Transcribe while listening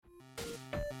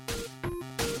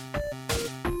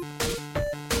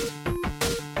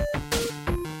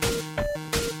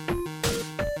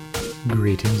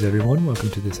Greetings, everyone. Welcome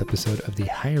to this episode of the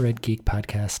Higher Ed Geek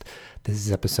Podcast. This is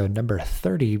episode number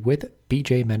 30 with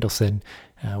BJ Mendelson,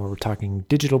 where we're talking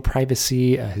digital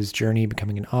privacy, his journey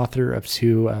becoming an author of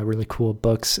two really cool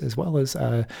books, as well as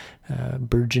a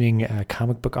burgeoning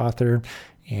comic book author.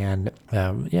 And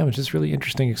it was just really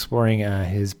interesting exploring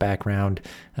his background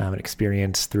and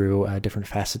experience through different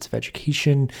facets of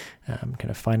education, kind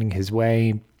of finding his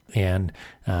way. And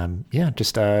I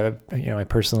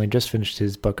personally just finished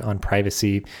his book on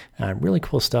privacy. Really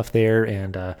cool stuff there,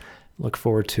 and look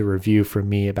forward to a review from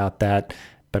me about that.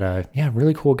 But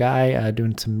really cool guy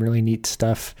doing some really neat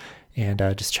stuff. And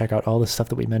just check out all the stuff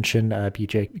that we mentioned.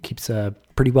 BJ keeps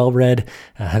pretty well read,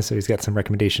 so he's got some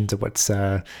recommendations of what's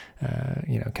kind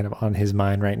of on his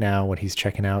mind right now, what he's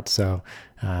checking out. So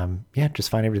just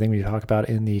find everything we talk about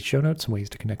in the show notes and ways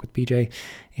to connect with BJ.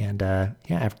 And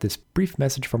after this brief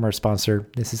message from our sponsor,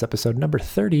 this is episode number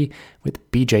 30 with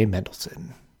BJ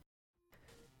Mendelson.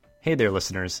 Hey there,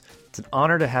 listeners. It's an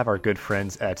honor to have our good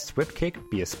friends at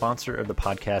SwiftKick be a sponsor of the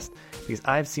podcast because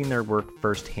I've seen their work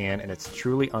firsthand and it's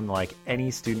truly unlike any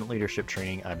student leadership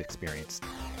training I've experienced.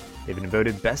 They've been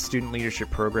voted Best Student Leadership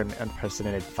Program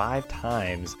Unprecedented 5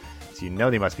 times, so you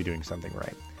know they must be doing something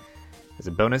right. As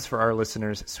a bonus for our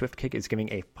listeners, SwiftKick is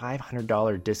giving a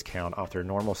 $500 discount off their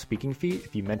normal speaking fee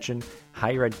if you mention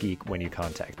Higher Ed Geek when you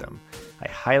contact them. I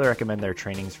highly recommend their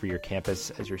trainings for your campus,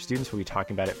 as your students will be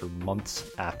talking about it for months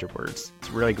afterwards.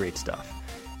 It's really great stuff.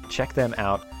 Check them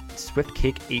out,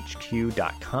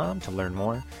 swiftkickhq.com, to learn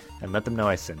more, and let them know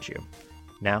I sent you.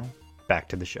 Now, back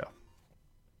to the show.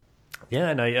 Yeah,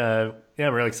 and I'm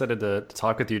really excited to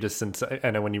talk with you, just since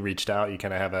I know when you reached out, you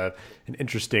kind of have an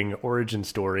interesting origin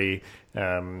story.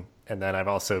 And then I've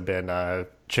also been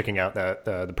checking out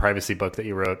the privacy book that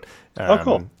you wrote.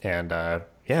 Cool. And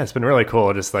it's been really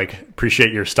cool. Just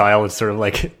appreciate your style. It's sort of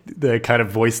like the kind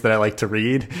of voice that I like to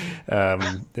read.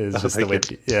 Is just the way,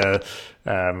 it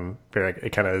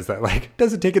kind of is that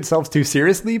doesn't take itself too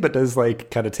seriously, but does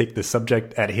kind of take the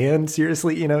subject at hand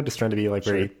seriously. Just trying to be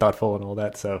very thoughtful and all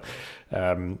that. So,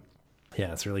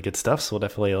 it's really good stuff. So we'll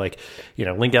definitely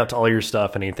link out to all your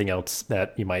stuff and anything else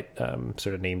that you might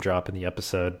sort of name drop in the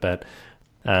episode. But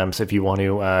so if you want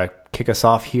to kick us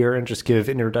off here and just give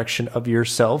an introduction of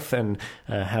yourself and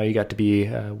how you got to be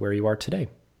where you are today.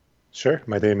 Sure.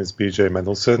 My name is BJ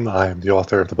Mendelson. I am the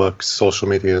author of the books Social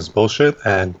Media is Bullshit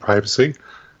and Privacy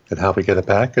and How We Get It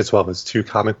Back, as well as 2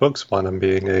 comic books, one of them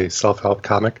being a self-help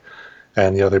comic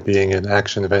and the other being an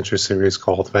action-adventure series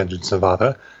called Vengeance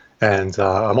Nevada. And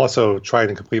I'm also trying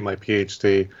to complete my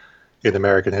PhD in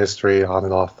American history on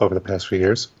and off over the past few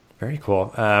years. Very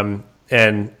cool. I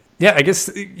guess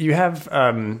you have,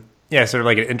 sort of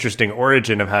an interesting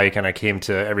origin of how you kind of came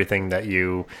to everything that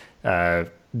you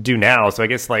do now. So I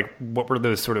guess what were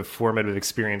those sort of formative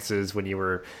experiences when you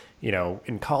were,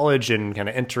 in college and kind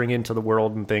of entering into the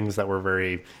world and things that were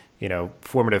very,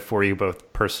 formative for you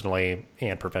both personally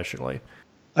and professionally?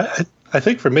 I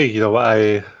think for me,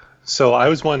 I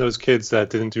was one of those kids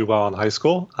that didn't do well in high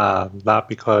school, not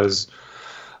because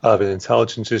of an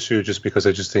intelligence issue, just because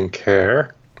I just didn't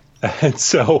care. And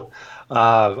so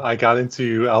I got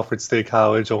into Alfred State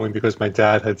College only because my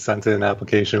dad had sent in an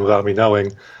application without me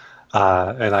knowing.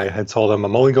 And I had told him,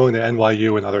 I'm only going to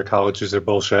NYU and other colleges are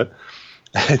bullshit.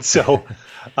 And so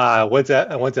I went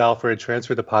to Alfred,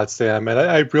 transferred to Potsdam. And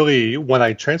I really, when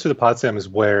I transferred to Potsdam is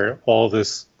where all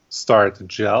this started to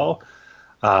gel.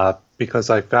 Because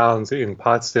I found in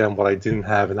Potsdam what I didn't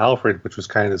have in Alfred, which was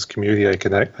kind of this community I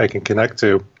can connect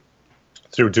to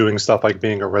through doing stuff like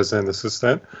being a resident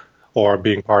assistant or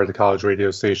being part of the college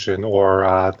radio station,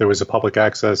 or there was a public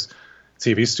access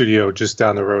TV studio just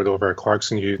down the road over at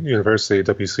Clarkson University,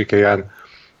 WCKN.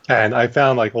 And I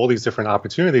found all these different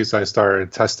opportunities I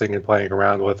started testing and playing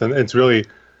around with. And it's really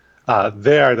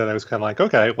there that I was kind of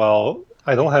okay, well,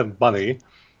 I don't have money.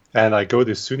 And I go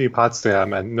to SUNY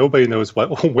Potsdam, and nobody knows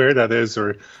where that is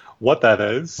or what that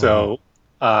is. So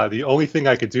the only thing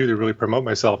I could do to really promote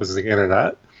myself is the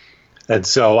internet. And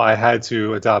so I had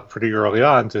to adopt pretty early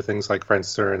on to things like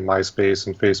Friendster and MySpace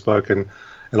and Facebook and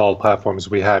all the platforms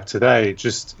we have today,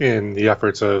 just in the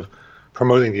efforts of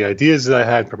promoting the ideas that I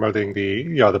had, promoting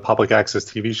the public access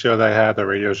TV show that I had, the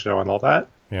radio show, and all that.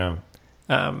 Yeah.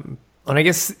 And I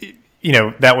guess,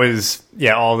 that was,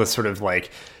 all this sort of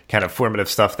kind of formative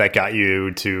stuff that got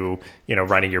you to,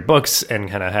 writing your books and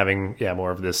kind of having,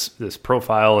 more of this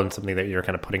profile and something that you're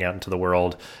kind of putting out into the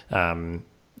world,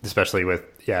 especially with,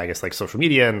 I guess social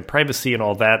media and privacy and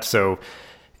all that. So,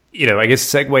 I guess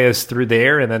segue us through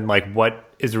there, and then what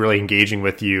is really engaging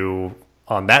with you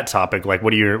on that topic?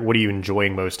 What are you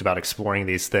enjoying most about exploring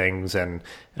these things? And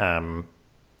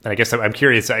and I guess I'm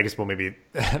curious, I guess we'll maybe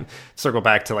circle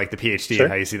back to like the PhD Sure.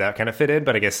 and how you see that kind of fit in.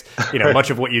 But I guess, much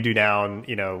of what you do now and,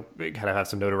 kind of have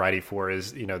some notoriety for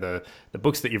is, the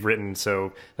books that you've written.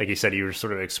 So like you said, you were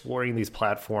sort of exploring these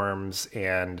platforms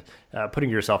and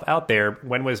putting yourself out there.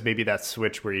 When was maybe that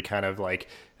switch where you kind of like,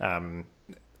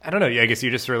 I don't know, I guess you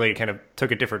just really kind of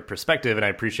took a different perspective, and I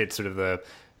appreciate sort of the,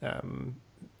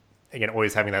 again,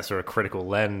 always having that sort of critical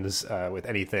lens with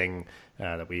anything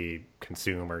that we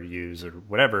consume or use or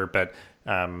whatever. But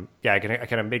I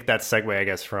kind of make that segue, I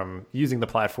guess, from using the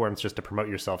platforms just to promote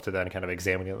yourself to then kind of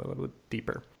examining it a little bit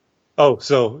deeper. Oh,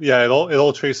 so yeah, it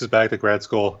all traces back to grad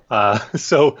school.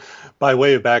 So by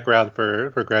way of background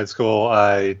for grad school,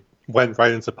 I went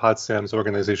right into Potsdam's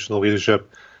organizational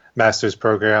leadership master's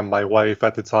program. My wife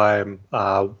at the time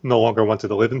no longer wanted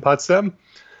to live in Potsdam.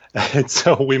 And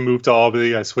so we moved to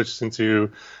Albany. I switched into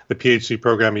the PhD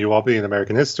program at UAlbany in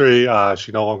American history.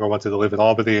 She no longer wanted to live in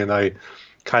Albany, and I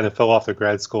kind of fell off the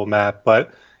grad school map.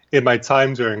 But in my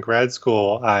time during grad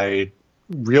school, I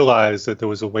realized that there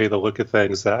was a way to look at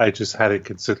things that I just hadn't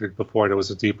considered before. There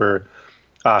was a deeper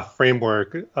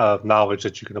framework of knowledge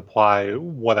that you can apply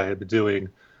what I had been doing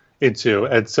into.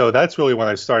 And so that's really when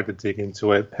I started to dig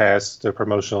into it past the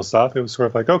promotional stuff. It was sort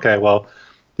of like, okay, well,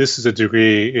 this is a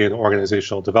degree in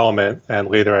organizational development, and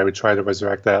later I would try to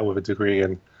resurrect that with a degree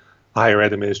in higher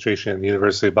ed administration at the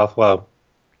University of Buffalo.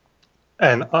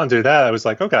 And under that, I was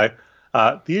like, okay,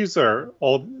 these are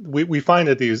all, we find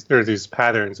that there are these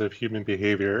patterns of human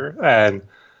behavior, and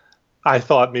I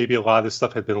thought maybe a lot of this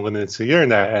stuff had been limited to the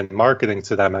internet and marketing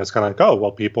to them. I was kind of like, oh,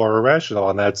 well, people are irrational,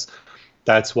 and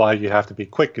that's why you have to be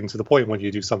quick and to the point when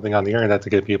you do something on the internet to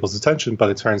get people's attention. But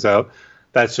it turns out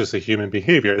that's just a human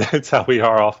behavior. That's how we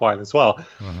are offline as well.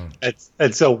 Mm-hmm.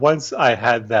 And so once I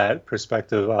had that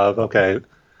perspective of, okay,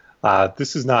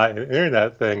 this is not an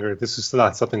internet thing, or this is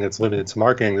not something that's limited to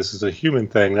marketing, this is a human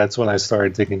thing, that's when I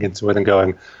started digging into it and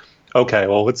going, okay,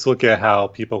 well, let's look at how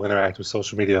people interact with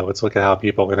social media. Let's look at how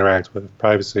people interact with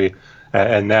privacy.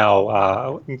 And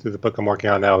now, through the book I'm working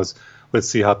on now, is let's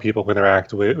see how people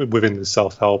interact within the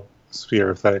self-help sphere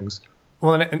of things.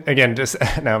 Well, and again, just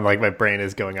now I'm like, my brain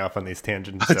is going off on these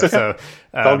tangents. So,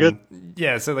 all good.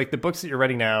 Yeah. So like the books that you're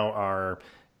writing now are,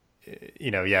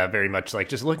 very much like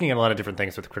just looking at a lot of different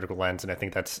things with a critical lens. And I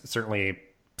think that's certainly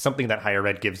something that higher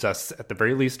ed gives us at the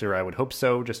very least, or I would hope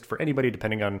so, just for anybody,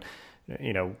 depending on,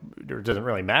 it doesn't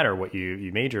really matter what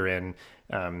you major in.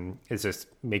 It's just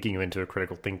making you into a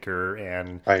critical thinker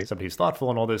and somebody who's thoughtful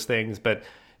and all those things. But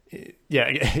yeah,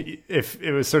 if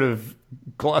it was sort of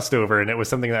glossed over, and it was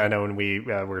something that I know when we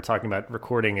were talking about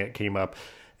recording, it came up,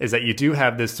 is that you do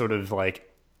have this sort of like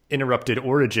interrupted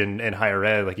origin in higher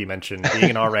ed, like you mentioned,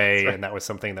 being an RA, right. And that was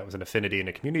something that was an affinity in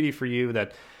a community for you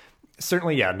that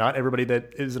certainly, not everybody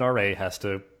that is an RA has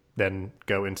to then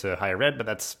go into higher ed, but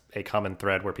that's a common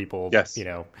thread where people, yes.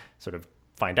 Sort of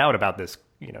find out about this,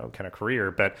 kind of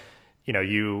career. But,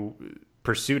 you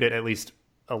pursued it at least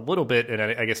a little bit, and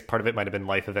I guess part of it might have been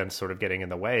life events sort of getting in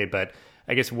the way, but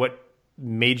I guess what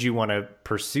made you want to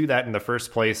pursue that in the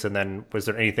first place? And then was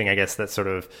there anything, I guess, that sort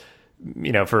of,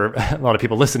 for a lot of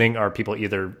people listening, are people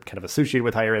either kind of associated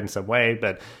with higher ed in some way,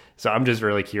 but so I'm just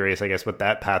really curious, I guess, what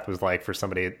that path was like for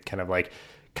somebody kind of like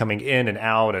coming in and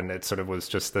out, and it sort of was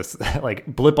just this like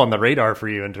blip on the radar for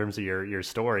you in terms of your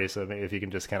story. So maybe if you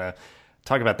can just kind of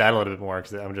talk about that a little bit more,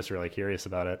 because I'm just really curious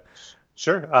about it.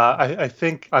 Sure. I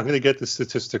think I'm going to get the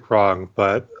statistic wrong,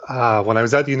 but when I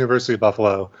was at the University of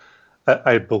Buffalo,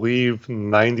 I believe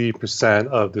 90%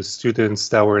 of the students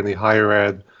that were in the higher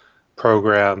ed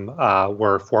program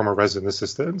were former resident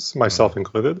assistants, myself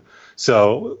included.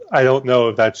 So I don't know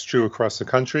if that's true across the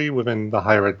country within the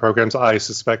higher ed programs. I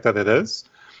suspect that it is.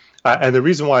 And the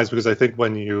reason why is because I think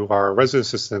when you are a resident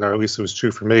assistant, or at least it was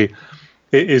true for me,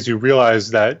 is you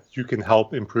realize that you can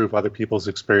help improve other people's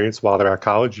experience while they're at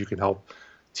college. You can help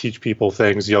teach people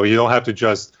things. You don't have to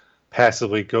just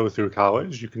passively go through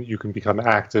college. You can become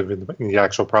active in the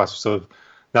actual process of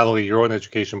not only your own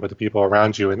education, but the people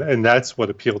around you. And that's what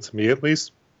appealed to me, at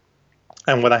least.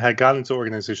 And when I had gotten into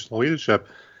organizational leadership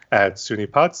at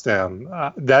SUNY Potsdam,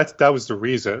 that was the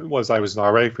reason, was I was an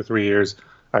RA for 3 years.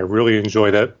 I really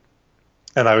enjoyed it.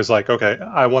 And I was like, okay,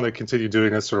 I want to continue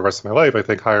doing this for the rest of my life. I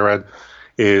think higher ed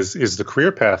is the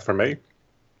career path for me.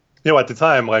 At the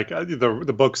time, like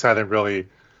the books hadn't really,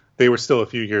 they were still a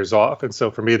few years off. And so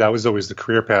for me, that was always the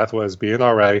career path, was be an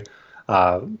RA,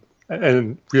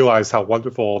 and realized how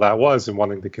wonderful that was and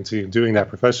wanting to continue doing that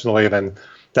professionally. And then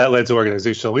that led to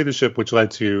organizational leadership, which led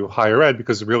to higher ed,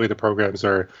 because really the programs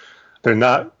they're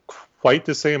not quite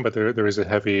the same, but there is a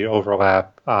heavy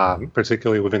overlap,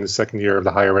 particularly within the second year of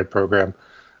the higher ed program,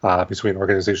 between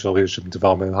organizational leadership and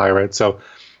development and higher ed. So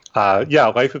Yeah,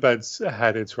 life events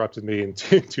had interrupted me in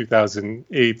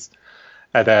 2008.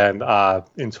 And then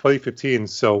in 2015,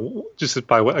 so just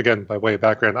by way of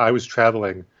background, I was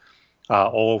traveling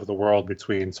all over the world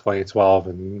between 2012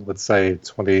 and let's say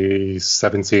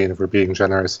 2017, if we're being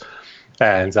generous,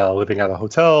 and living out of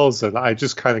hotels. And I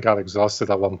just kind of got exhausted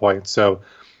at one point. So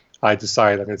I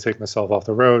decided I'm going to take myself off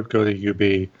the road, go to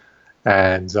UB,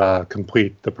 and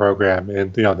complete the program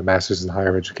in the Master's in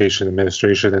Higher Education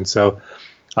Administration. And so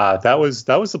that was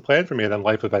the plan for me. And then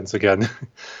life events again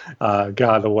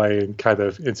got in the way and kind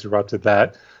of interrupted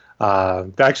that.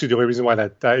 Actually, the only reason why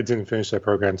that I didn't finish that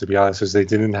program, to be honest, is they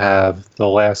didn't have the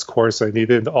last course I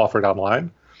needed offered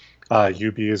online.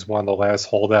 UB is one of the last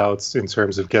holdouts in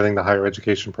terms of getting the higher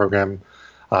education program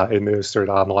administered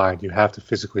online. You have to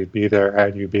physically be there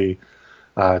at UB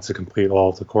to complete all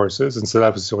of the courses. And so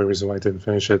that was the only reason why I didn't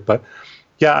finish it. But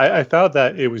yeah, I found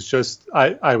that it was just,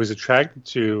 I was attracted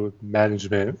to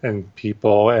management and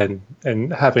people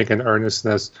and having an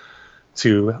earnestness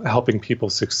to helping people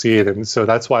succeed. And so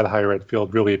that's why the higher ed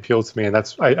field really appealed to me. And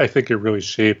I think it really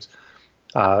shaped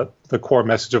the core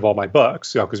message of all my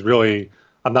books, because really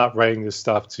I'm not writing this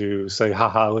stuff to say,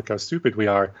 haha, look how stupid we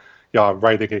are. I'm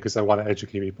writing it because I want to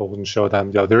educate people and show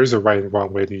them, there is a right and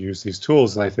wrong way to use these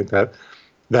tools. And I think that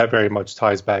very much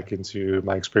ties back into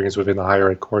my experience within the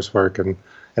higher ed coursework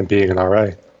and being an RA.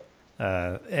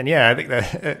 And yeah, I think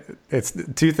that it's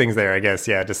two things there, I guess.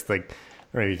 Yeah, just like,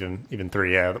 or maybe even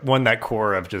three. Yeah, one, that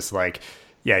core of just like,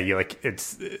 yeah, you like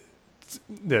it's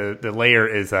the layer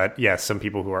is that yes, some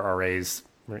people who are RAs,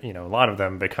 a lot of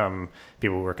them become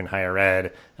people who work in higher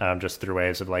ed just through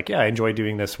ways of like, yeah, I enjoy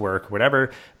doing this work,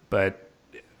 whatever. But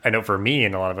I know for me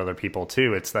and a lot of other people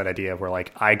too, it's that idea where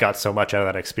like I got so much out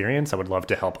of that experience. I would love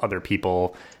to help other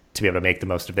people to be able to make the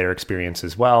most of their experience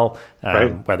as well.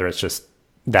 Right. Whether it's just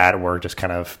that or just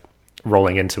kind of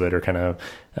rolling into it or kind of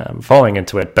falling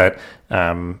into it. But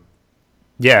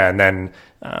yeah. And then,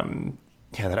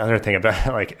 that other thing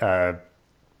about like,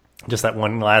 just that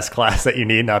one last class that you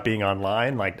need not being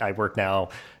online. Like I work now,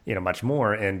 much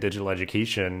more in digital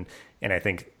education. And I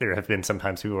think there have been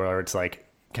sometimes people where it's like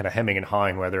kind of hemming and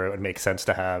hawing whether it would make sense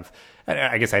to have,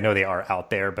 I guess I know they are out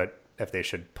there, but if they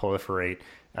should proliferate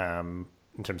in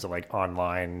terms of like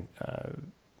online,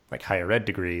 like higher ed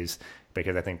degrees,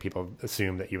 because I think people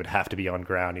assume that you would have to be on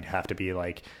ground. You'd have to be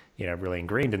like, really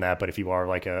ingrained in that. But if you are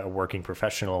like a working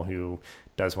professional who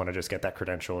does want to just get that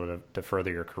credential to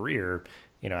further your career,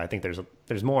 I think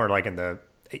there's more like in the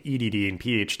EDD and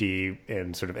PhD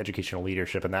and sort of educational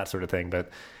leadership and that sort of thing. But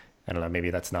I don't know,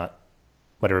 maybe that's not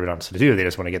what everyone wants to do. They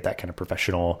just want to get that kind of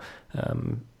professional,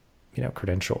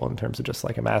 credential in terms of just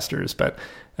like a master's. But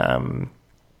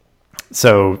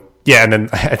so yeah, and then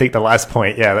I think the last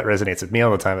point, that resonates with me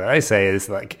all the time that I say is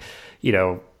like,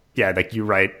 like you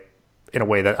write in a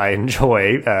way that I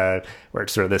enjoy, where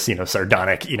it's sort of this,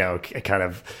 sardonic, kind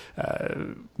of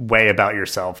way about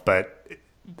yourself. But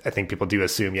I think people do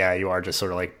assume, you are just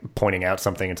sort of like pointing out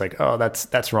something. It's like, oh,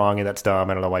 that's wrong and that's dumb.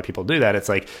 I don't know why people do that. It's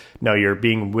like, no, you're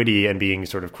being witty and being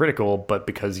sort of critical, but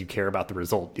because you care about the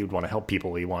result, you'd want to help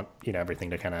people. You want,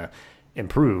 everything to kind of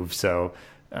improve. So,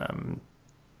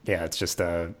 it's just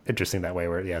interesting that way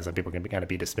where, some people can kind of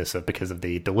be dismissive because of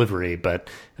the delivery, but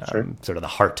Sure. Sort of the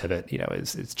heart of it,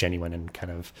 is genuine and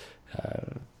kind of,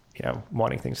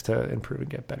 wanting things to improve and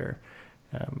get better.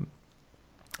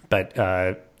 But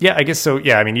I guess so.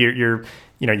 Yeah, I mean, you're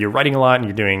writing a lot and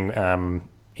you're doing,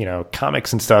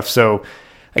 comics and stuff. So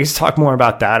I guess talk more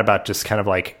about that, about just kind of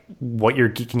like what you're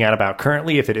geeking out about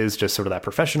currently, if it is just sort of that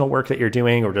professional work that you're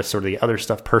doing or just sort of the other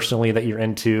stuff personally that you're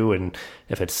into. And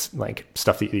if it's like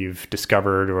stuff that you've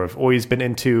discovered or have always been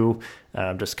into,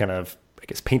 just kind of, I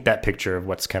guess, paint that picture of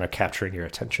what's kind of capturing your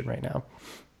attention right now.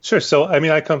 Sure. So, I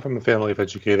mean, I come from a family of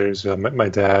educators. My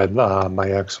dad,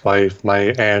 my ex-wife,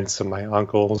 my aunts and my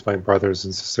uncles, my brothers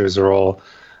and sisters are all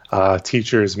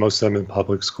teachers, most of them in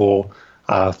public school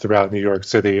throughout New York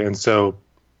City. And so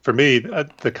for me,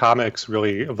 the comics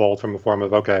really evolved from a form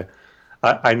of, okay,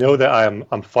 I know that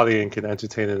I'm funny and can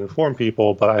entertain and inform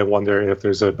people, but I wonder if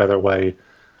there's a better way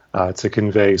to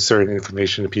convey certain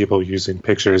information to people using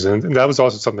pictures. And that was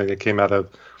also something that came out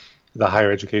of the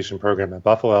higher education program at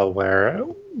Buffalo, where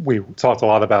we talked a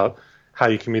lot about how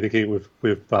you communicate with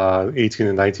 18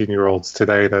 and 19-year-olds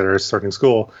today that are starting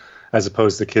school, as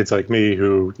opposed to kids like me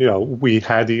who, we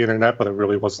had the internet, but it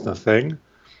really wasn't a thing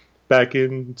back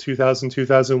in 2000,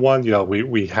 2001.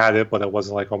 We had it, but it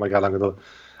wasn't like, oh my God, I'm gonna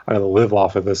live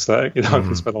off of this thing. I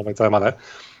can spend all my time on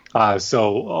it. So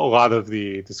a lot of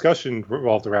the discussion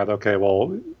revolved around, okay,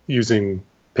 well, using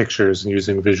pictures and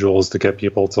using visuals to get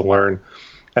people to learn.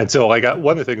 And so one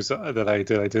of the things that I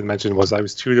did mention was I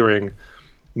was tutoring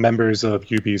members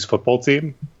of UB's football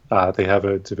team. They have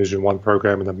a Division I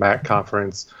program in the MAC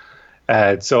conference.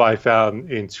 And so I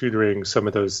found in tutoring some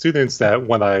of those students that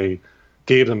when I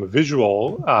gave them a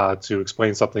visual to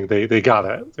explain something, they got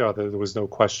it. You know, there was no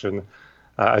question,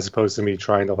 as opposed to me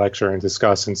trying to lecture and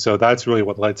discuss. And so that's really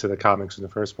what led to the comics in the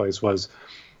first place was,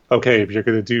 okay, if you're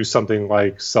going to do something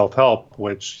like self-help,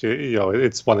 which, you know,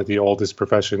 it's one of the oldest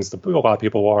professions, a lot of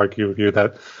people will argue with you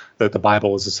that the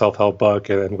Bible is a self-help book.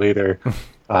 And then later,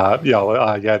 you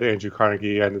had Andrew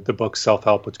Carnegie and the book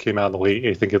Self-Help, which came out in the late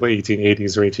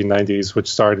 1880s or 1890s,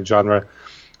 which started a genre.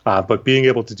 But being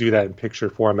able to do that in picture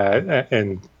format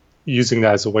and using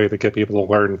that as a way to get people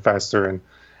to learn faster and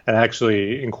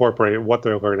actually incorporate what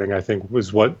they're learning, I think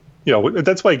was what, you know,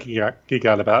 that's what I geek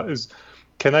out about is,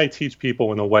 can I teach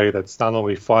people in a way that's not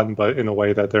only fun, but in a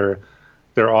way that they're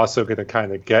also going to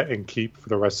kind of get and keep for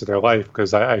the rest of their life?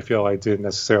 Because I feel I didn't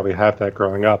necessarily have that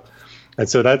growing up. And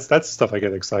so that's stuff I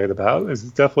get excited about. It's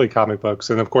definitely comic books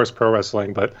and, of course, pro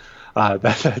wrestling. But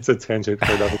that's a tangent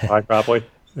for another time, probably.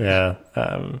 Yeah.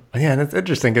 And it's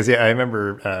interesting because, I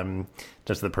remember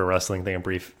just the pro wrestling thing, a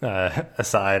brief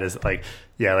aside is like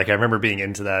I remember being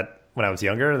into that when I was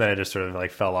younger, then I just sort of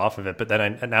like fell off of it. But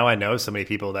then now I know so many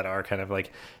people that are kind of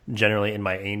like generally in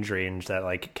my age range that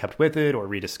like kept with it or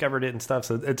rediscovered it and stuff.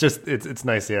 So it's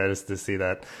nice, just to see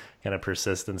that kind of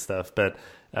persist and stuff. But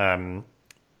and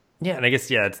I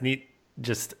guess it's neat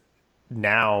just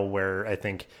now where I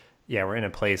think we're in a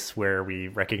place where we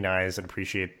recognize and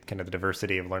appreciate kind of the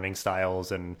diversity of learning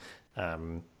styles and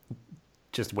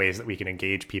just ways that we can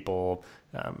engage people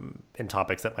in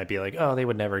topics that might be like, oh, they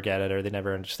would never get it or they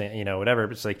never understand, whatever.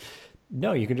 But it's like,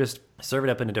 no, you can just serve it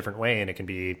up in a different way and it can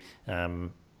be,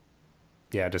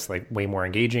 just like way more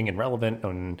engaging and relevant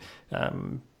and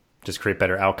just create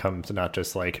better outcomes and not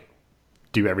just like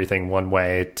do everything one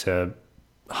way to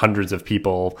hundreds of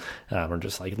people or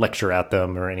just like lecture at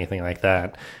them or anything like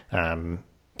that.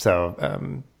 That's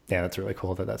really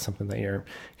cool that's something that you're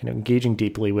kind of engaging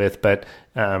deeply with. But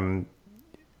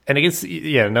and I guess,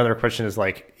 another question is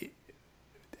like,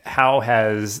 how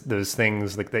has those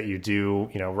things like that you do,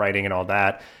 writing and all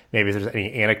that, maybe if there's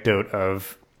any anecdote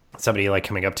of somebody like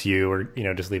coming up to you or,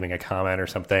 just leaving a comment or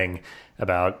something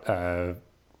about, the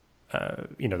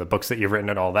books that you've written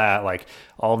and all that, like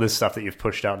all this stuff that you've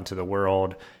pushed out into the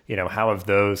world, how have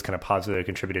those kind of positively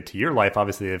contributed to your life?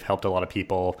 Obviously they've helped a lot of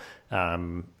people.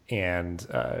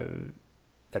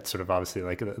 That's sort of obviously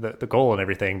like the goal and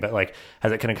everything, but like,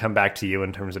 has it kind of come back to you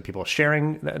in terms of people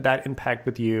sharing that impact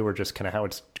with you or just kind of how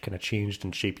it's kind of changed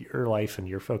and shaped your life and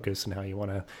your focus and how you want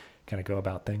to kind of go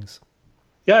about things?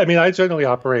 Yeah, I mean, I generally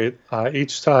operate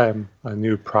each time a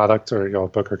new product or a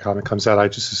book or comic comes out, I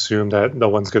just assume that no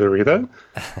one's going to read it.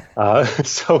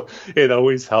 So it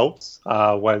always helps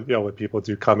when people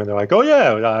do come and they're like, oh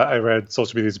yeah, I read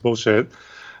Social Media's Bullshit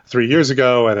 3 years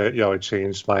ago, and it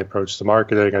changed my approach to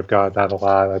marketing. I've gotten that a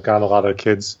lot. I've gotten a lot of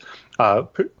kids.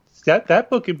 That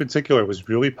book in particular was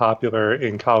really popular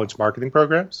in college marketing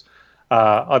programs,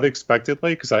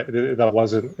 unexpectedly, because that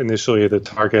wasn't initially the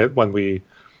target when we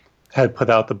had put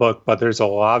out the book. But there's a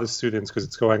lot of students, because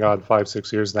it's going on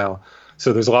 5-6 years now.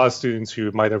 So there's a lot of students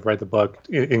who might have read the book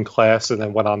in class and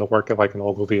then went on to work at like an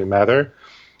Ogilvy and Mather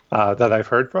that I've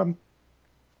heard from.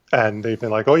 And they've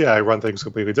been like, oh, yeah, I run things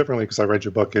completely differently because I read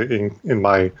your book in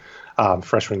my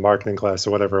freshman marketing class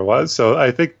or whatever it was. So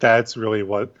I think that's really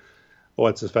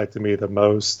what's affected me the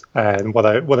most. And what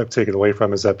I've taken away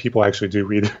from is that people actually do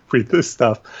read this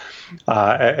stuff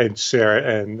and share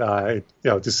it and,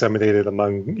 disseminate it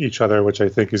among each other, which I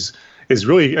think is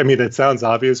really, I mean, it sounds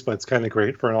obvious, but it's kind of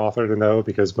great for an author to know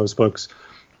because most books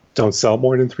don't sell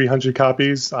more than 300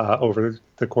 copies over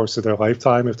the course of their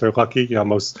lifetime if they're lucky.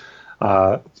 Most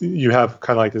you have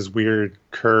kind of like this weird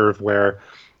curve where,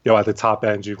 at the top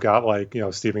end, you've got like,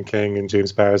 Stephen King and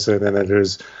James Patterson, and then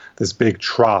there's this big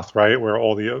trough, right, where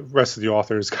all the rest of the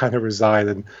authors kind of reside.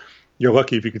 And you're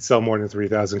lucky if you could sell more than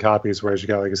 3,000 copies, whereas you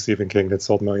got like a Stephen King that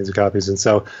sold millions of copies. And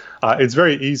so it's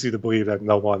very easy to believe that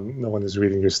no one is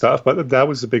reading your stuff. But that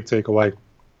was a big takeaway.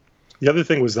 The other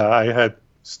thing was that I had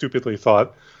stupidly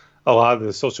thought a lot of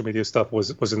the social media stuff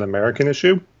was an American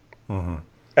issue. Mm-hmm.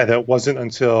 And it wasn't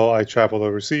until I traveled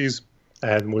overseas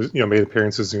and was, made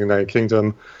appearances in the United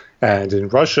Kingdom and in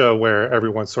Russia where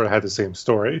everyone sort of had the same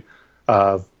story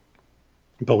of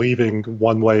believing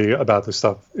one way about the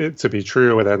stuff to be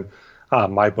true. And then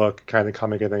my book kind of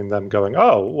coming in and them going,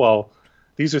 oh, well,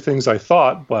 these are things I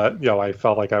thought, but, I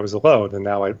felt like I was alone. And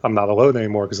now I'm not alone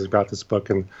anymore because I've got this book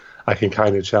and I can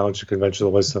kind of challenge the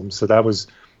conventional wisdom. So that was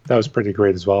pretty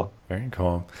great as well. Very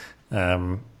cool.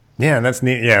 And that's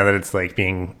neat. Yeah, that it's like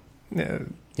being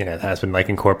it has been like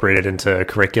incorporated into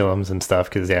curriculums and stuff.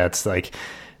 Cause it's like,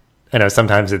 I know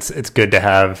sometimes it's good to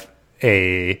have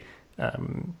a,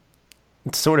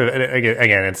 sort of,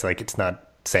 again, it's like, it's not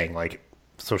saying like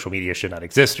social media should not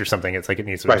exist or something. It's like, it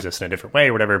needs to exist in a different way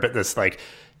or whatever. But this like,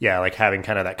 like having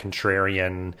kind of that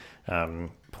contrarian,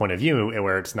 point of view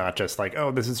where it's not just like, oh,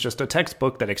 this is just a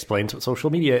textbook that explains what social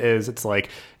media is. It's like,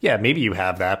 maybe you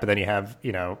have that, but then you have,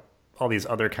 all these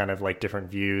other kind of like different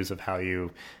views of how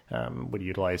you would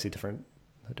utilize the different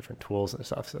tools and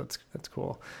stuff. So that's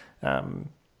cool.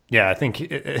 I think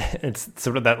it's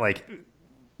sort of that like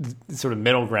sort of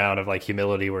middle ground of like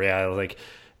humility where like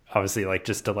obviously like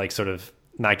just to like sort of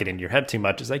not get into your head too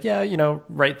much. It's like,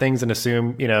 write things and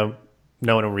assume,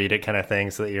 no one will read it kind of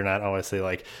thing, so that you're not obviously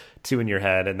like too in your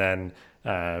head. And then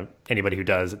anybody who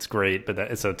does, it's great.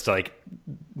 But so it's like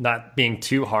not being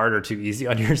too hard or too easy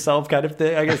on yourself kind of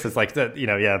thing. I guess it's like that,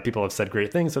 people have said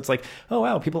great things. So it's like, oh,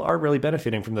 wow, people are really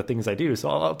benefiting from the things I do. So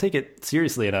I'll take it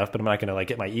seriously enough, but I'm not going to like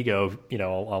get my ego,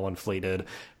 all inflated.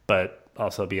 But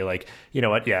also be like, you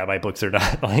know what? Yeah, my books are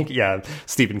not like,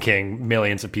 Stephen King,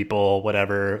 millions of people,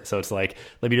 whatever. So it's like,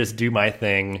 let me just do my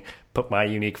thing, put my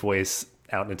unique voice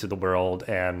out into the world,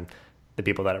 and the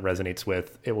people that it resonates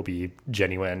with, it will be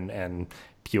genuine and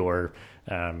pure.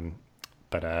 I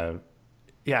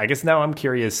guess now I'm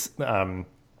curious,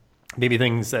 maybe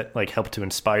things that like help to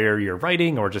inspire your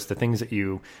writing, or just the things that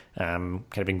you kind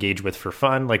of engage with for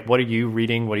fun. Like, what are you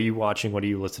reading? What are you watching? What are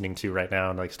you listening to right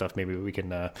now? And like stuff maybe we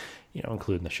can,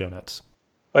 include in the show notes.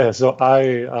 Oh, yeah, so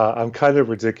I'm kind of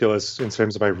ridiculous in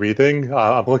terms of my reading.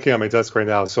 I'm looking at my desk right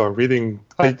now, so I'm reading.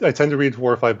 I tend to read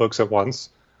 4 or 5 books at once,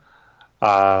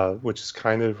 which is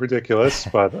kind of ridiculous.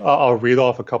 But I'll read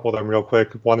off a couple of them real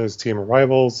quick. One is Team of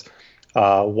Rivals.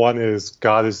 One is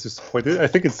God is Disappointed. I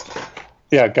think it's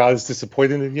God is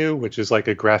Disappointed in You, which is like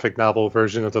a graphic novel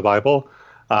version of the Bible,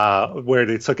 where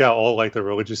they took out all like the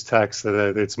religious texts.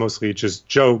 That it's mostly just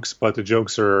jokes, but the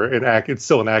jokes are it's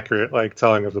still an accurate like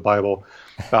telling of the Bible.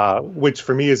 Which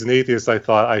for me as an atheist, I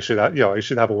thought I should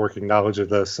have a working knowledge of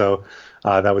this. So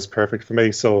that was perfect for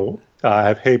me. So I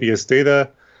have Habeas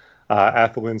Data,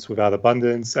 Affluence Without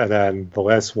Abundance, and then the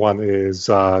last one is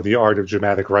The Art of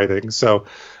Dramatic Writing. So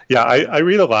I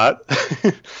read a lot.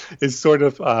 It's sort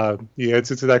of the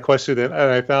answer to that question. And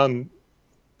I found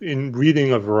in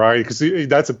reading a variety, because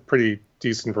that's a pretty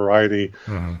decent variety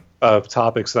of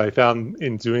topics that I found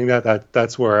in doing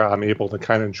that's where I'm able to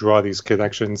kind of draw these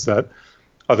connections that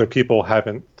other people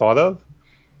haven't thought of.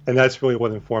 And that's really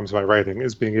what informs my writing,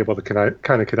 is being able to kind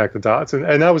of connect the dots.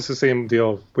 And that was the same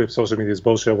deal with social media's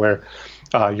bullshit, where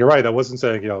you're right. I wasn't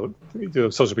saying,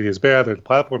 social media is bad or the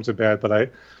platforms are bad, but I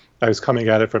was coming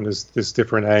at it from this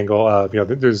different angle.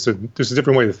 There's a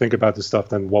different way to think about this stuff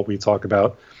than what we talk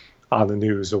about on the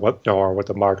news, or what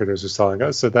the marketers are telling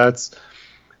us. So that's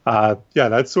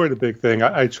sort of the big thing.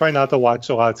 I try not to watch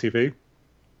a lot of TV.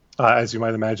 As you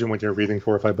might imagine, when you're reading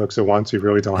 4 or 5 books at once, you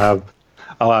really don't have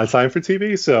a lot of time for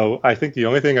TV. So I think the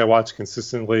only thing I watch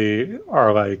consistently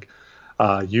are like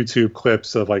YouTube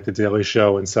clips of like The Daily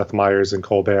Show and Seth Meyers and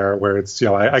Colbert, where it's,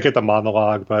 I get the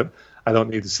monologue, but I don't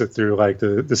need to sit through like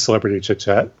the celebrity chit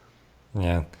chat.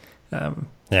 Yeah.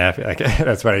 I feel like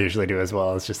that's what I usually do as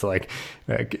well. It's just like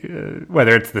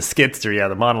whether it's the skits or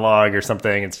the monologue or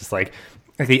something, it's just like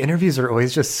the interviews are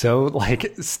always just so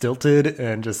like stilted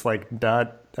and just like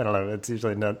not, I don't know, it's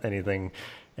usually not anything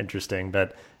interesting.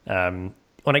 But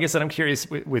when I guess that I'm curious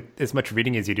with as much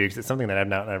reading as you do, because it's something that I've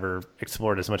not ever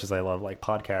explored as much as I love like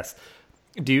podcasts.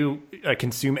 Do you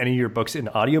consume any of your books in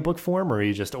audiobook form, or are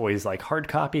you just always like hard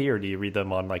copy, or do you read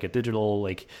them on like a digital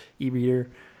like e-reader?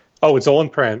 Oh, it's all in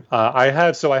print. I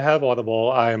have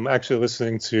Audible. I'm actually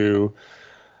listening to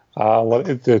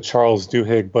the Charles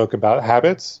Duhigg book about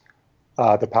habits,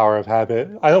 The Power of Habit.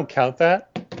 I don't count that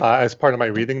as part of my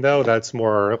reading, though. That's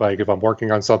more like if I'm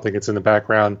working on something, it's in the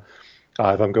background.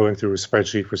 If I'm going through a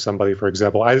spreadsheet for somebody, for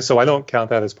example. I don't count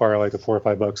that as part of like the 4 or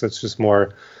 5 books. It's just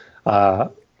more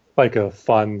like a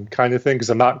fun kind of thing,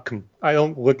 because I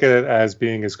don't look at it as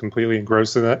being as completely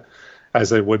engrossed in it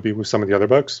as I would be with some of the other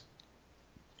books,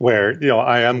 where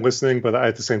I am listening, but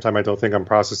at the same time I don't think I'm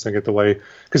processing it the way,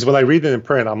 because when I read it in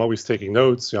print, I'm always taking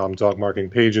notes. I'm dog marking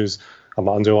pages, I'm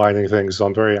underlining things, so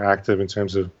I'm very active in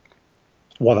terms of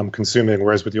what I'm consuming.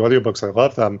 Whereas with the audiobooks, I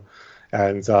love them,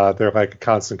 and they're like a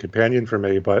constant companion for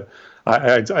me. But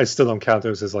I still don't count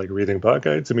those as like reading book.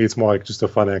 To me, it's more like just a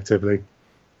fun activity.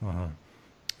 Uh-huh.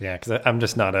 Yeah, because I'm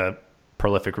just not a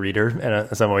prolific reader,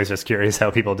 and so I'm always just curious how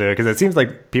people do it, because it seems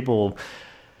like people,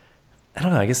 I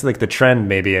don't know, I guess like the trend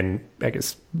maybe, and I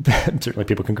guess certainly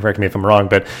people can correct me if I'm wrong,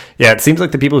 but yeah, it seems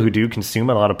like the people who do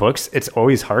consume a lot of books, it's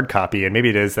always hard copy. And maybe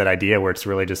it is that idea where it's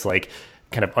really just like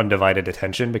kind of undivided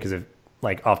attention, because of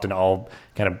like often I'll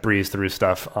kind of breeze through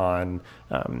stuff on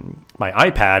my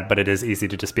iPad, but it is easy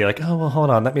to just be like, oh, well, hold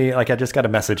on, let me, like, I just got a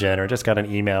message in or just got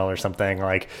an email or something,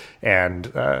 like,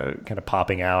 and kind of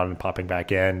popping out and popping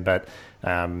back in. But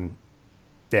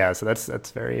yeah, so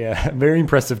that's very very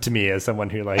impressive to me as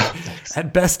someone who, like,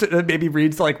 at best maybe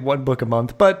reads like one book a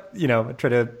month, but you know, I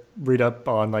try to read up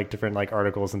on like different like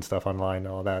articles and stuff online and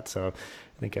all that. So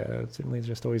I think certainly it's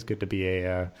just always good to be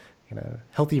a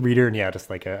healthy reader, and just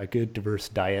like a good diverse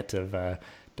diet of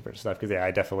different stuff. Because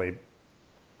I definitely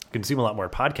consume a lot more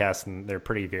podcasts, and they're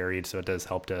pretty varied, so it does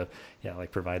help to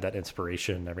like provide that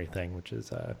inspiration and everything, which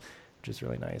is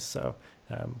really nice. So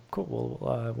cool.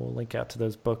 We'll link out to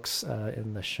those books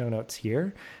in the show notes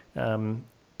here.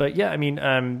 But yeah, I mean,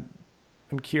 I'm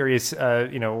curious.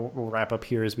 We'll wrap up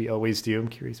here as we always do. I'm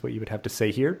curious what you would have to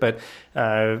say here, but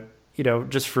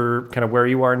just for kind of where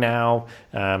you are now,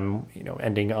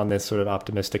 ending on this sort of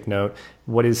optimistic note,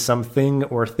 what is something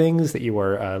or things that you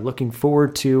are looking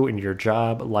forward to in your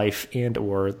job, life, and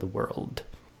or the world?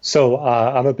 So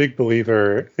I'm a big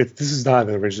believer. This is not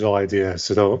an original idea,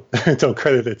 so don't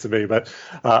credit it to me. But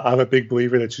I'm a big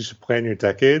believer that you should plan your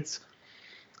decades.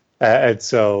 And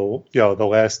so, the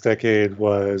last decade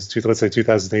was, let's say,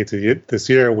 2008 to this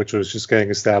year, which was just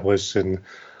getting established and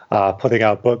putting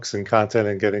out books and content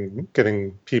and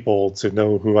getting people to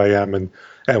know who I am and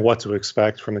what to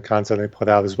expect from the content I put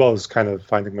out, as well as kind of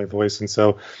finding my voice. And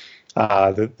so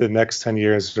the next 10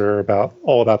 years are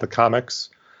all about the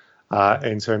comics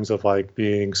in terms of like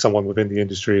being someone within the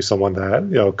industry, someone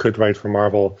that, could write for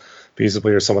Marvel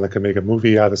feasibly, or someone that could make a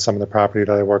movie out of some of the property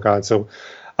that I work on. So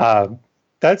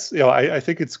that's, I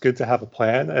think it's good to have a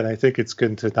plan, and I think it's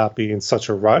good to not be in such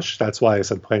a rush. That's why I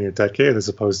said plan your decade, as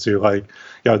opposed to like,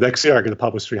 next year I'm going to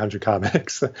publish 300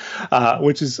 comics,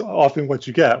 which is often what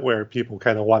you get, where people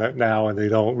kind of want it now and they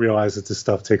don't realize that this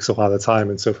stuff takes a lot of time.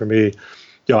 And so for me,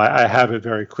 I have it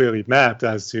very clearly mapped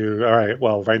as to, all right,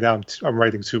 well, right now I'm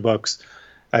writing 2 books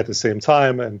at the same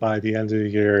time, and by the end of the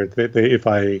year, if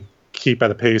I keep at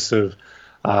a pace of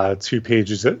 2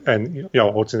 pages and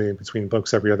alternating between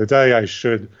books every other day, I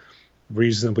should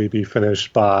reasonably be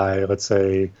finished by, let's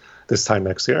say, this time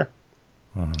next year.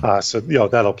 So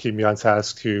that'll keep me on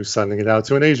task to sending it out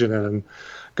to an agent and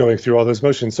going through all those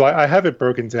motions. So I have it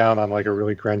broken down on like a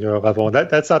really granular level, and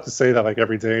that's not to say that like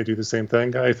every day I do the same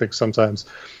thing. I think sometimes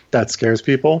that scares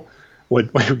people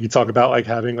when you talk about like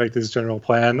having like this general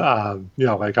plan.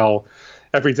 Like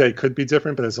every day could be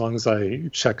different, but as long as I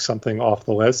check something off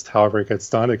the list, however it gets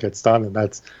done, and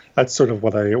that's sort of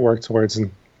what I work towards.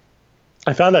 And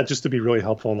I found that just to be really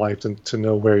helpful in life to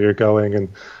know where you're going, and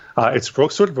it's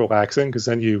sort of relaxing, because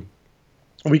then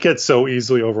we get so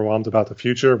easily overwhelmed about the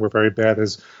future. We're very bad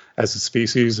as a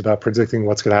species about predicting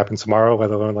what's going to happen tomorrow,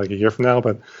 let alone like a year from now.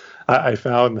 But I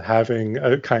found having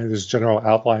a kind of this general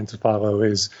outline to follow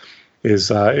is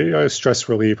a stress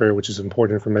reliever, which is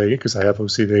important for me because I have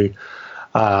OCD.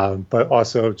 But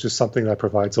also just something that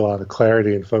provides a lot of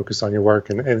clarity and focus on your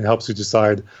work, and it helps you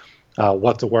decide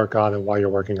what to work on and why you're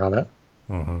working on it.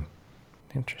 Mm-hmm.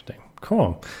 Interesting.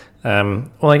 Cool. Well,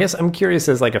 I guess I'm curious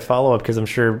as like a follow-up, because I'm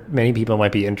sure many people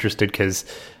might be interested, because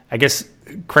I guess,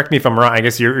 correct me if I'm wrong, I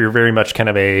guess you're very much kind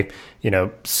of a,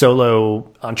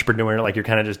 solo entrepreneur, like you're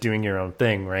kind of just doing your own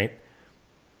thing, right?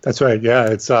 That's right. Yeah,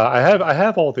 it's I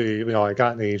have all the I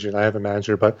got an agent, I have a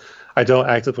manager, but I don't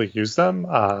actively use them.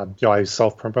 I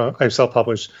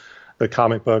self-publish the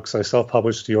comic books. I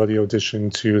self-published the audio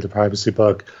edition to the privacy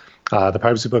book. The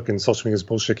privacy book and Social Media is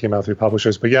Bullshit came out through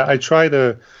publishers. But yeah, I try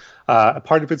to.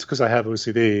 Part of it's because I have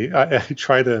OCD. I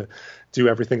try to do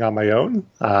everything on my own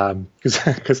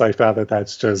because I found that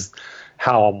that's just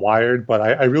how I'm wired. But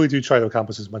I really do try to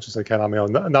accomplish as much as I can on my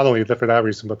own. Not only for that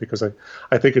reason, but because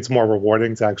I think it's more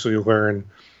rewarding to actually learn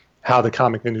how the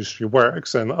comic industry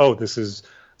works. And this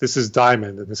is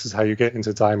Diamond, and this is how you get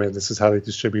into Diamond. This is how they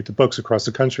distribute the books across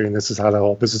the country, and this is how the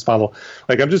whole business model.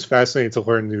 Like, I'm just fascinated to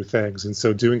learn new things, and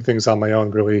so doing things on my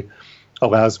own really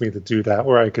allows me to do that,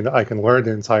 where I can learn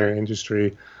the entire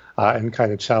industry and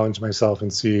kind of challenge myself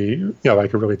and see, I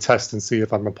can really test and see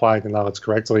if I'm applying the knowledge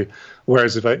correctly.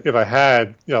 Whereas if I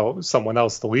had, someone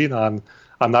else to lean on,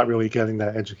 I'm not really getting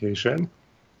that education.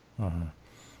 Uh-huh.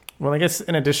 Well, I guess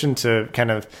in addition to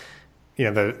kind of,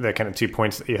 the kind of 2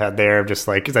 points that you had there, just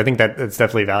like, because I think that it's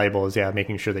definitely valuable, is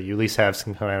making sure that you at least have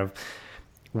some kind of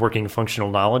working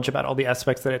functional knowledge about all the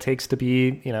aspects that it takes to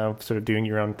be, sort of doing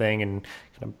your own thing and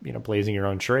kind of, blazing your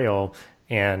own trail,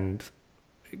 and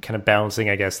kind of balancing,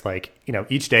 I guess, like,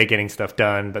 each day getting stuff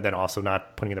done, but then also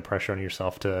not putting the pressure on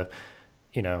yourself to,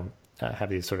 have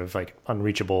these sort of like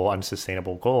unreachable,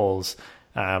 unsustainable goals.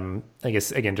 I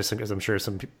guess, again, just because I'm sure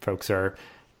some folks are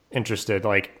interested,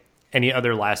 like any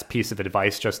other last piece of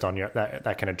advice just on that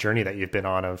kind of journey that you've been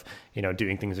on of,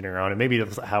 doing things on your own, and maybe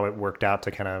how it worked out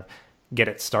to kind of get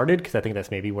it started? Because I think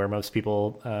that's maybe where most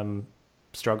people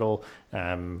struggle.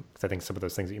 Because I think some of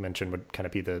those things that you mentioned would kind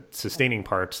of be the sustaining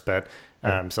parts. But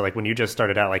so like when you just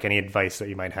started out, like any advice that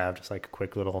you might have, just like a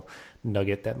quick little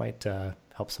nugget that might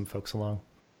help some folks along.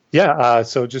 Yeah.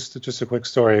 So just a quick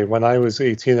story. When I was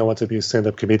 18, I wanted to be a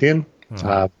stand-up comedian,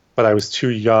 but I was too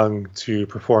young to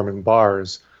perform in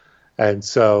bars. And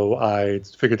so I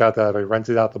figured out that if I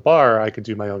rented out the bar, I could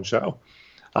do my own show.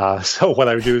 So what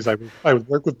I would do is I would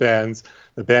work with bands.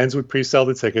 The bands would pre-sell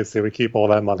the tickets. They would keep all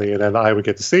that money, and then I would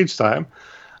get the stage time.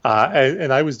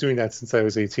 And I was doing that since I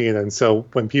was 18. And so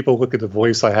when people look at the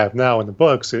voice I have now in the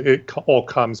books, it all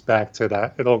comes back to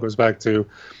that. It all goes back to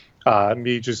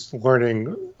me just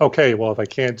learning, okay, well, if I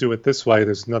can't do it this way,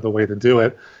 there's another way to do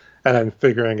it. And then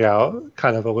figuring out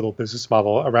kind of a little business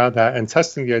model around that and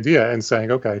testing the idea and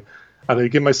saying, okay, I'm going to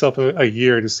give myself a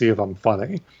year to see if I'm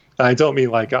funny. And I don't mean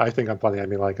like I think I'm funny. I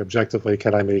mean like objectively,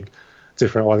 can I make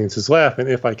different audiences laugh? And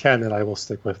if I can, then I will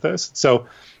stick with this. So,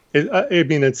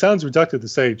 it sounds reductive to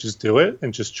say just do it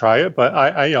and just try it. But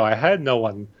I had no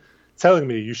one telling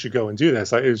me you should go and do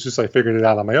this. It was just I figured it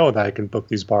out on my own that I can book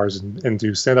these bars and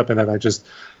do stand-up. And then I just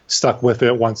stuck with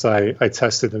it once I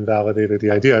tested and validated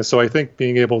the idea. So I think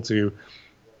being able to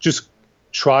just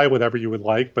try whatever you would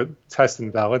like, but test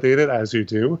and validate it as you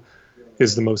do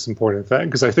is the most important thing.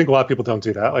 Because I think a lot of people don't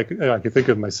do that. Like I can think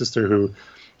of my sister who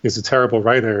is a terrible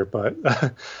writer, but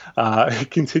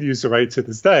continues to write to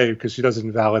this day because she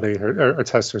doesn't validate her or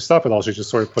test her stuff at all. She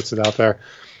just sort of puts it out there.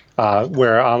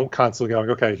 Where I'm constantly going,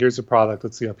 okay, here's a product.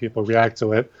 Let's see how people react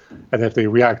to it. And if they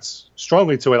react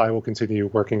strongly to it, I will continue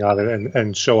working on it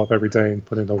and show up every day and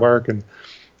put in the work. And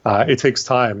it takes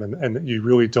time, and you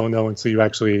really don't know until you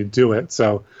actually do it.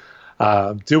 So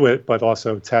do it, but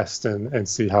also test and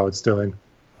see how it's doing.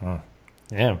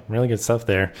 Yeah, really good stuff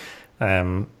there.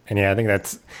 And yeah, I think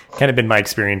that's kind of been my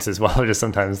experience as well. Just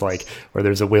sometimes like where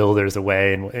there's a will, there's a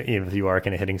way. And if you are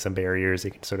kind of hitting some barriers,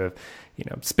 you can sort of,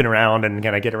 spin around and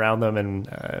kind of get around them and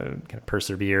kind of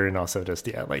persevere. And also just,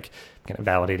 like kind of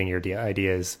validating your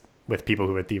ideas with people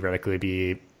who would theoretically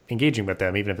be engaging with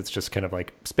them, even if it's just kind of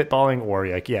like spitballing or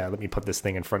like, yeah, let me put this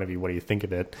thing in front of you. What do you think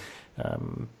of it?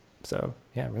 So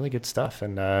yeah, really good stuff.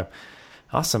 And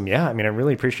awesome. Yeah. I mean, I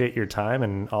really appreciate your time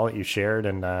and all that you shared.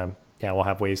 And yeah, we'll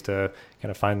have ways to kind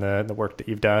of find the work that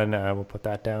you've done. We'll put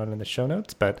that down in the show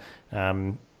notes. But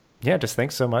yeah, just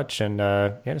thanks so much. And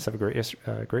yeah, just have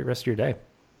a great rest of your day.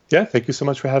 Yeah, thank you so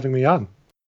much for having me on.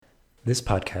 This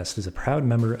podcast is a proud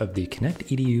member of the Connect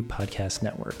EDU podcast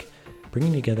network,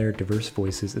 bringing together diverse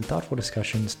voices and thoughtful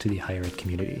discussions to the higher ed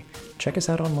community. Check us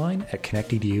out online at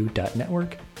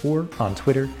connectedu.network or on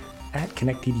Twitter at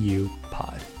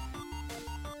connectedupod.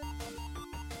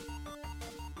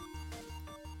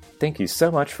 Thank you so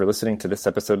much for listening to this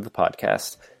episode of the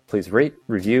podcast. Please rate,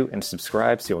 review, and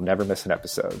subscribe so you'll never miss an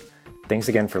episode. Thanks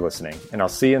again for listening, and I'll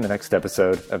see you in the next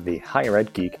episode of the Higher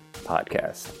Ed Geek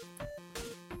podcast.